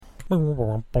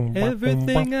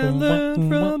Everything I learned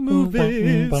from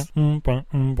movies helps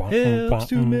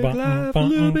to make life a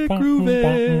little bit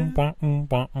groovy.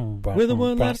 Whether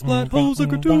one last plot holes or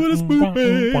gratuitous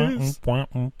movies,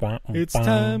 it's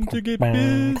time to get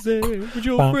busy with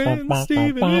your friend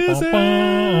Steve and Izzy.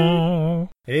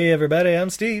 Hey everybody, I'm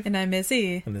Steve. And I'm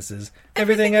Izzy. And this is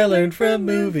Everything I Learned from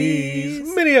Movies.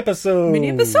 Mini-episode.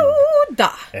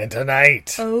 And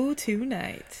tonight. Oh,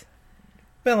 tonight.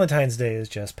 Valentine's Day has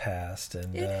just passed,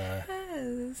 and it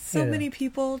has. So many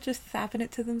people just fapping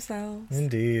it to themselves.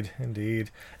 Indeed.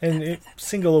 And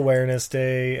Single Awareness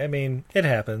Day, I mean, it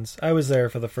happens. I was there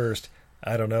for the first,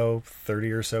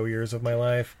 30 or so years of my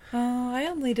life. Oh, I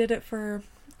only did it for,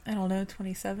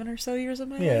 27 or so years of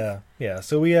my life. Yeah.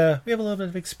 So we have a little bit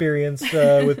of experience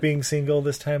with being single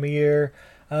this time of year,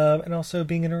 and also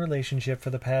being in a relationship for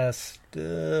the past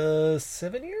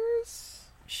 7 years.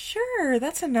 Sure,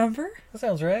 that's a number. That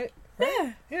sounds right?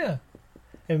 Yeah.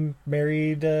 And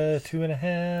married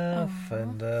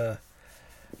 2.5,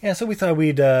 and so we thought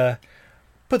we'd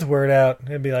put the word out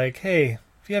and be like, hey,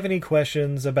 if you have any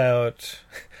questions about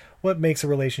what makes a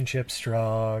relationship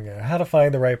strong, or how to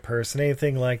find the right person,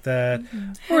 anything like that.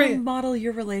 Mm-hmm. How to model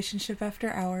your relationship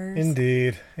after hours.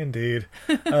 Indeed. And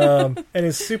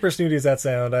as super snooty as that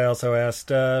sound, I also asked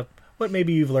what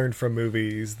maybe you've learned from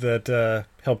movies that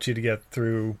helped you to get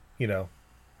through,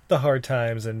 the hard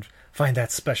times and find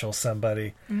that special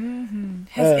somebody. Mm-hmm.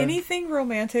 Has anything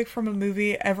romantic from a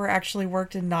movie ever actually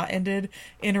worked and not ended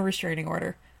in a restraining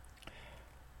order?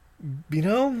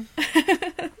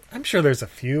 I'm sure there's a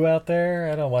few out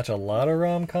there. I don't watch a lot of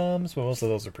rom-coms, but most of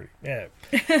those are pretty...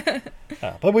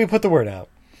 but we put the word out.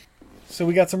 So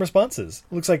we got some responses.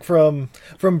 Looks like from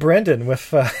Brendan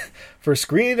with for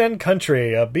Screen and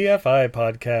Country, a BFI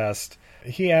podcast.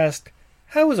 He asked,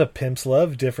 how is a pimp's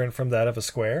love different from that of a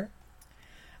square?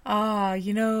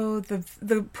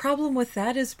 The problem with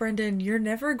that is, Brendan, you're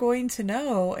never going to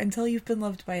know until you've been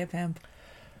loved by a pimp.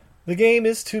 The game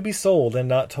is to be sold and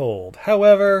not told.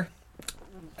 However,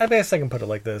 I guess I can put it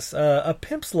like this. A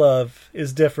pimp's love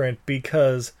is different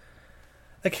because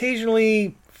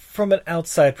occasionally, from an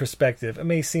outside perspective, it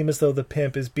may seem as though the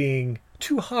pimp is being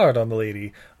too hard on the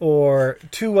lady or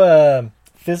too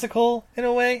physical in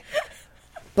a way.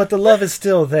 But the love is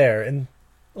still there, and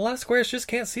a lot of squares just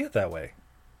can't see it that way.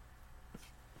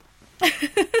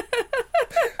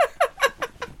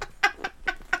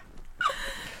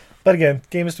 But again,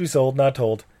 game is to be sold, not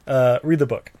told. Read the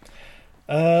book.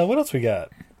 What else we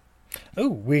got? Oh,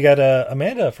 we got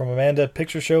Amanda from Amanda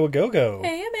Picture Show a Go-Go.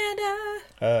 Hey,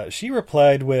 Amanda. She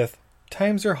replied with,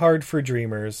 times are hard for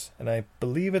dreamers, and I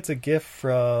believe it's a gift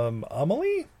from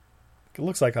Amelie? It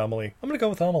looks like Amelie. I'm going to go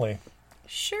with Amelie.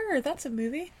 Sure, that's a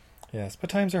movie. Yes, but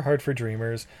times are hard for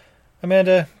dreamers.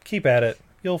 Amanda, keep at it.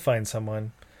 You'll find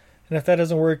someone. And if that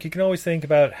doesn't work, you can always think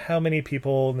about how many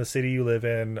people in the city you live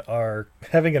in are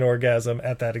having an orgasm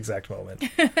at that exact moment.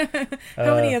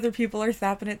 How many other people are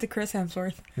thapping it to Chris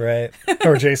Hemsworth? Right.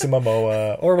 Or Jason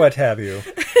Momoa, or what have you.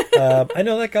 I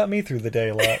know that got me through the day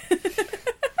a lot.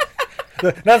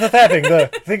 Not the thapping, the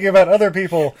thinking about other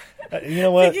people. You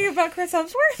know what? Thinking about Chris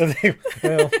Hemsworth?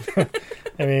 Well,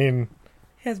 I mean...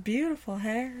 He has beautiful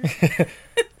hair.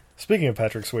 Speaking of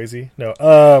Patrick Swayze, no.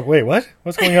 Wait, what?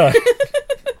 What's going on?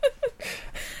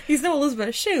 He's no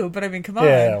Elizabeth Shue, but I mean, come on.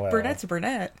 Well, Burnett's a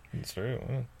brunette. It's true.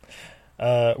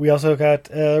 We also got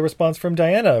a response from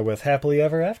Diana with Happily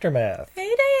Ever Aftermath.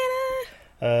 Hey,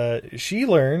 Diana. She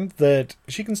learned that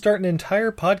she can start an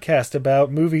entire podcast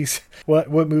about movies,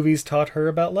 what movies taught her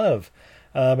about love.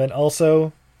 And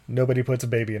also, nobody puts a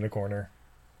baby in a corner.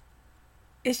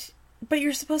 But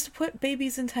you're supposed to put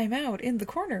babies in timeout in the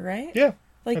corner, right? Yeah.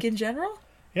 Like in general?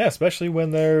 Yeah, especially when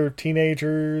they're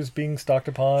teenagers being stalked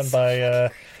upon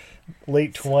by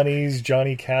late 20s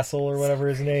Johnny Castle or whatever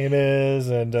his name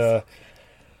is. And,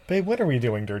 babe, when are we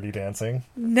doing Dirty Dancing?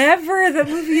 Never! That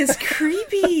movie is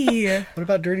creepy! What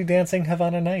about Dirty Dancing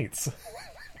Havana Nights?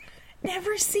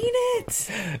 Never seen it!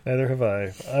 Neither have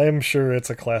I. I'm sure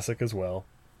it's a classic as well.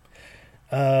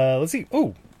 Let's see.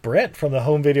 Oh, Brett from the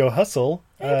Home Video Hustle.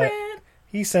 Hey, Brett!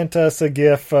 He sent us a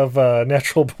gif of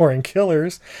Natural Born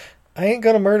Killers. I ain't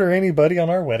gonna murder anybody on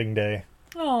our wedding day.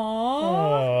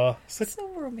 Aww. So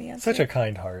romantic. Such a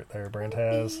kind heart there, Brent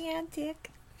has.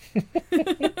 Romantic.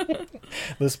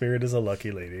 The spirit is a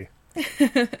lucky lady.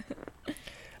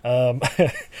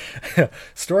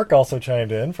 Stork also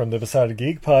chimed in from the Besotted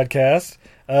Geek podcast.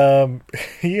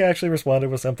 He actually responded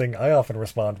with something I often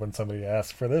respond when somebody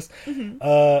asks for this. Mm-hmm.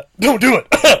 Don't do it!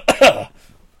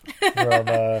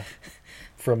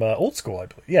 From Old School, I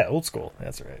believe. Yeah, Old School.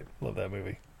 That's right. Love that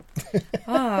movie.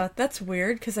 That's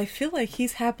weird, because I feel like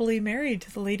he's happily married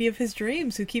to the lady of his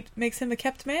dreams who makes him a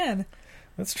kept man.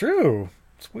 That's true.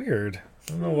 It's weird.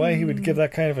 I don't know why he would give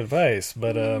that kind of advice,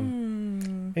 but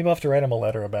maybe I'll have to write him a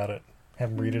letter about it.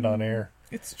 Have him read it on air.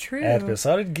 It's true. At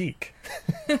Besotted Geek.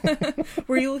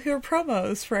 Where you'll hear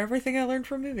promos for everything I learned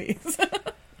from movies.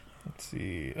 Let's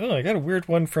see. Oh, I got a weird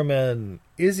one from an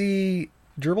Izzy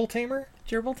Gerbil Tamer?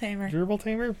 Gerbil Tamer. Gerbil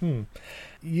Tamer?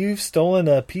 You've stolen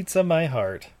a pizza my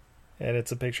heart. And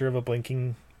it's a picture of a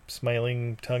blinking,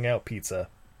 smiling, tongue-out pizza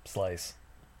slice.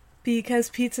 Because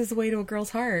pizza's the way to a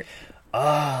girl's heart.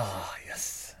 Ah,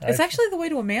 yes. It's actually the way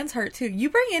to a man's heart, too. You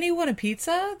bring anyone a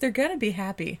pizza, they're gonna be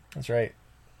happy. That's right.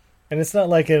 And it's not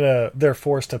like in a they're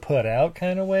forced to put out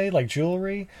kind of way, like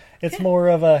jewelry. It's more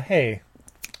of a, hey,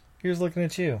 here's looking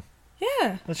at you.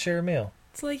 Yeah. Let's share a meal.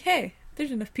 It's like, hey,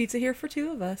 there's enough pizza here for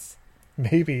two of us.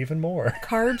 Maybe even more.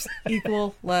 Carbs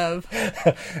equal love.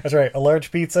 That's right. A large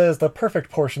pizza is the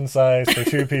perfect portion size for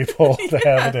two people to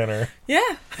have a dinner.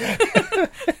 Yeah.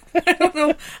 I don't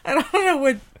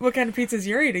know what kind of pizzas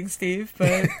you're eating, Steve,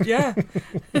 but yeah.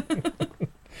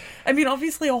 I mean,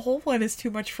 obviously a whole one is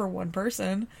too much for one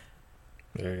person.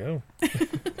 There you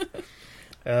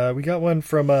go. We got one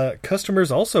from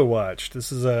Customers Also Watched.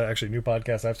 This is actually a new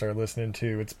podcast I've started listening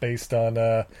to. It's based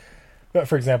on,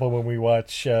 for example, when we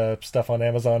watch stuff on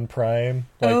Amazon Prime.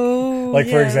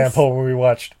 For example, when we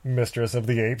watched Mistress of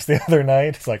the Apes the other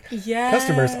night. It's like,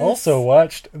 Customers Also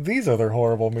Watched these other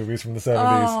horrible movies from the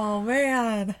 70s. Oh,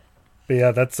 man. But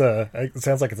yeah, that's it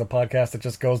sounds like it's a podcast that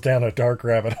just goes down a dark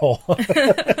rabbit hole.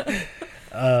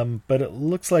 But it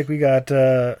looks like we got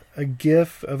a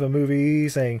gif of a movie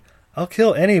saying, I'll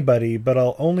kill anybody, but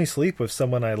I'll only sleep with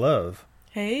someone I love.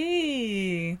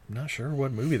 Hey. I'm not sure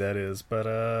what movie that is,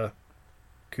 but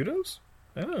kudos?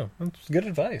 I don't know. That's good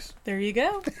advice. There you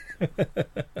go.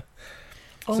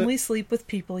 Only sleep with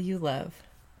people you love.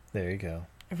 There you go.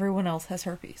 Everyone else has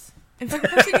herpes. In fact, the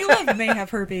person you love may have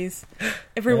herpes.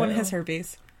 Everyone has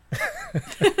herpes.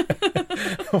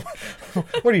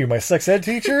 What are you, my sex ed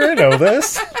teacher? I know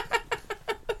this.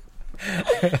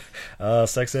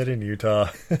 Sex ed in Utah.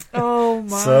 Oh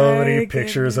my! So many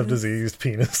pictures of diseased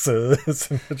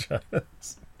penises and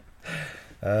vaginas.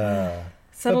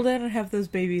 Settle down and have those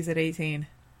babies at 18.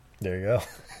 There you go.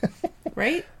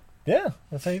 Right? Yeah,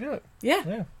 that's how you do it.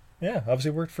 Yeah.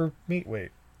 Obviously worked for meat. Wait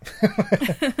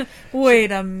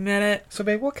a minute. So,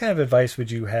 babe, what kind of advice would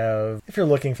you have if you're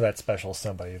looking for that special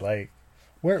somebody? Like,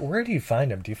 where do you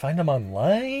find them? Do you find them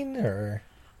online, or?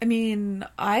 I mean,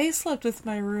 I slept with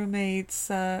my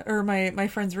roommates, or my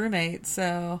friend's roommate,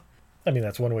 so... I mean,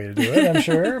 that's one way to do it, I'm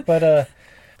sure, but, I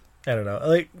don't know.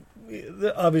 Like,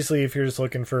 obviously, if you're just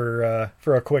looking for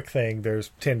a quick thing,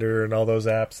 there's Tinder and all those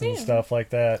apps and stuff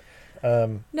like that.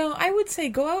 No, I would say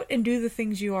go out and do the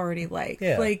things you already like.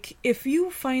 Yeah. Like, if you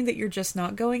find that you're just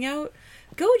not going out,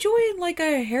 go join, like,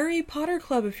 a Harry Potter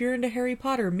club if you're into Harry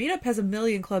Potter. Meetup has a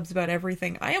million clubs about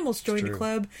everything. I almost joined a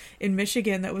club in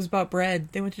Michigan that was about bread.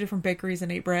 They went to different bakeries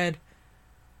and ate bread.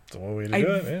 It's one way to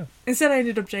do it, yeah. Instead, I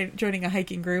ended up joining a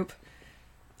hiking group.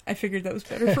 I figured that was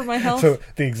better for my health. So,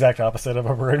 the exact opposite of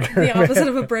a bread group. The opposite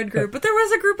of a bread group. But there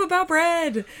was a group about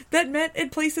bread that met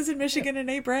in places in Michigan and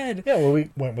ate bread. Yeah, well,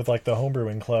 we went with, like, the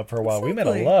homebrewing club for a while. Exactly. We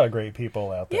met a lot of great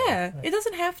people out there. Yeah, it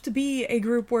doesn't have to be a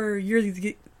group where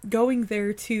you're going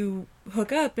there to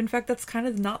hook up. In fact, that's kind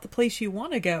of not the place you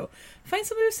want to go. Find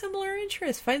somebody with similar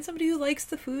interests. Find somebody who likes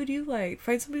the food you like.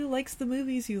 Find somebody who likes the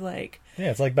movies you like. Yeah,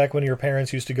 it's like back when your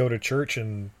parents used to go to church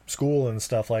and school and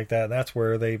stuff like that. That's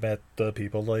where they met the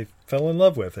people they fell in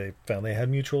love with. They found they had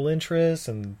mutual interests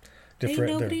and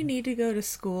different... Ain't nobody need to go to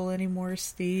school anymore,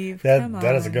 Steve.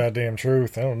 That is a goddamn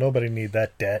truth. Nobody need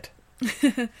that debt.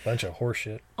 Bunch of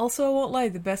horseshit. Also, I won't lie.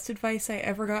 The best advice I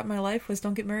ever got in my life was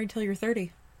don't get married till you're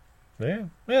 30. Yeah,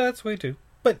 that's way too.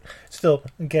 But still,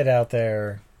 get out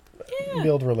there,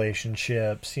 build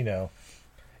relationships. You know,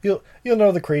 you'll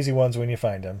know the crazy ones when you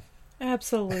find them.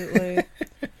 Absolutely.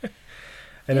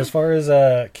 And as far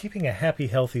as keeping a happy,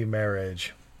 healthy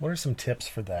marriage, what are some tips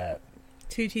for that?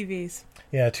 2 TVs.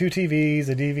 Yeah, 2 TVs,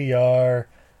 a DVR.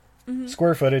 Mm-hmm.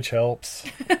 Square footage helps.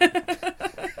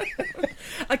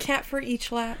 A cat for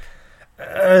each lap.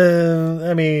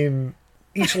 I mean,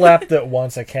 each lap that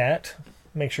wants a cat.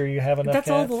 Make sure you have enough That's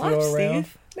cats all the to go laps, around.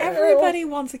 Steve. Everybody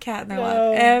wants a cat in their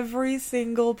lap. Every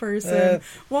single person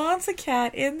wants a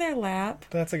cat in their lap.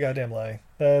 That's a goddamn lie.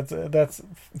 That's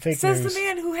fake Says news. the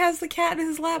man who has the cat in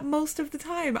his lap most of the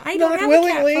time. I Not don't have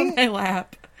willingly. a cat on my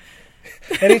lap.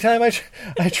 Anytime I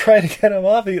try to get him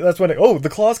off, that's when the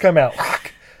claws come out.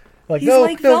 Like, He's no,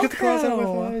 like no, get the claws out of my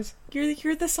Velcro. thighs.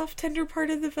 You're the soft, tender part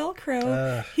of the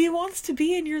Velcro. He wants to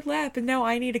be in your lap, and now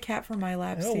I need a cat for my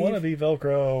lap, I don't Steve. want to be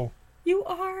Velcro. You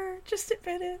are. Just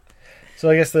admit it. So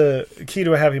I guess the key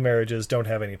to a happy marriage is don't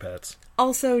have any pets.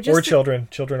 Also, just Or children.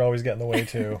 Children always get in the way,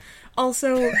 too.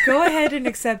 Also, go ahead and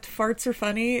accept farts are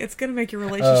funny. It's going to make your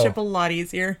relationship a lot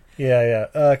easier.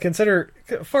 Yeah. Consider,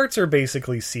 farts are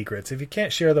basically secrets. If you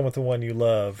can't share them with the one you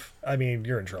love, I mean,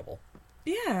 you're in trouble.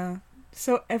 Yeah.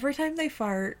 So every time they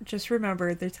fart, just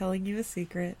remember they're telling you a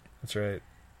secret. That's right.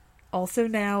 Also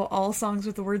now, all songs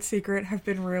with the word secret have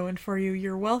been ruined for you.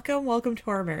 You're welcome. Welcome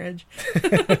to our marriage.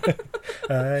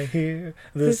 I hear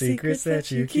the secrets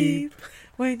that you keep.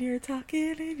 when you're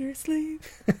talking in your sleep.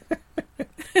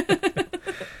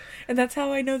 And that's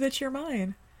how I know that you're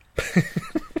mine. That's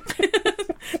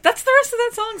the rest of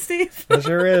that song, Steve. It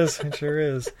sure is. It sure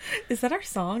is. Is that our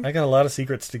song? I got a lot of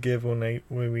secrets to give when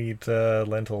we eat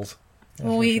lentils. That's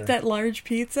When for we sure. eat that large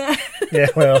pizza? Yeah,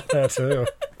 well, that too.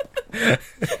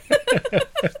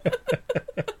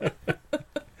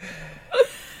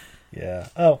 Yeah.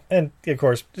 Oh, and of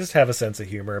course, just have a sense of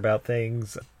humor about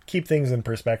things. Keep things in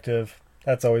perspective.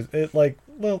 That's always it. Like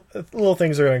little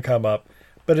things are going to come up,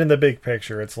 but in the big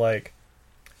picture, it's like,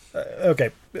 okay,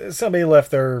 somebody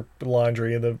left their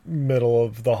laundry in the middle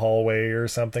of the hallway or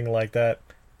something like that.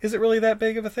 Is it really that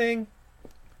big of a thing?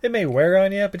 It may wear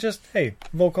on you, but just, hey,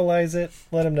 vocalize it.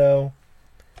 Let them know.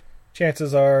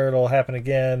 Chances are it'll happen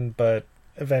again, but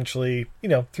eventually,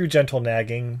 through gentle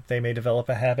nagging, they may develop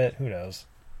a habit. Who knows?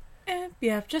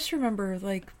 Yeah, just remember,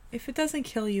 like, if it doesn't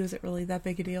kill you, is it really that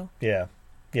big a deal? Yeah,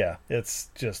 it's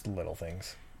just little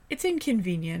things. It's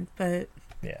inconvenient, but...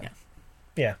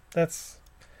 Yeah, that's...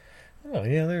 Oh,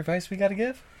 any other advice we got to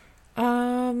give?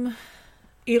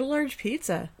 Eat a large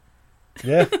pizza.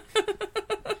 Yeah.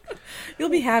 You'll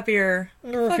be happier.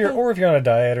 Or if you're on a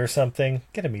diet or something,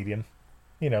 get a medium.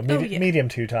 Medium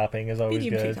 2 topping is always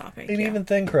Medium 2 good. topping, Maybe yeah. even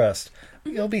thin crust.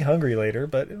 You'll be hungry later,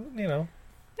 but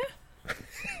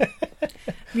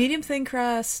Medium thin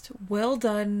crust, well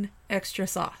done, extra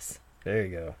sauce. There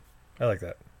you go. I like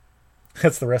that.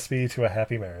 That's the recipe to a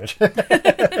happy marriage.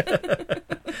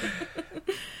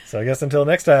 So I guess until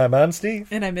next time, I'm Steve.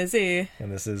 And I'm Izzy.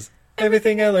 And this is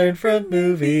Everything I Learned from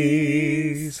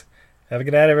Movies. Have a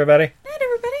good night, everybody. Night,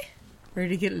 everybody. Ready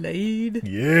to get laid?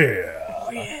 Yeah.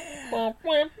 Oh, yeah. Yeah.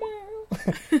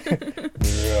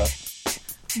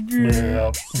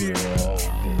 Yeah. Yeah. Yeah.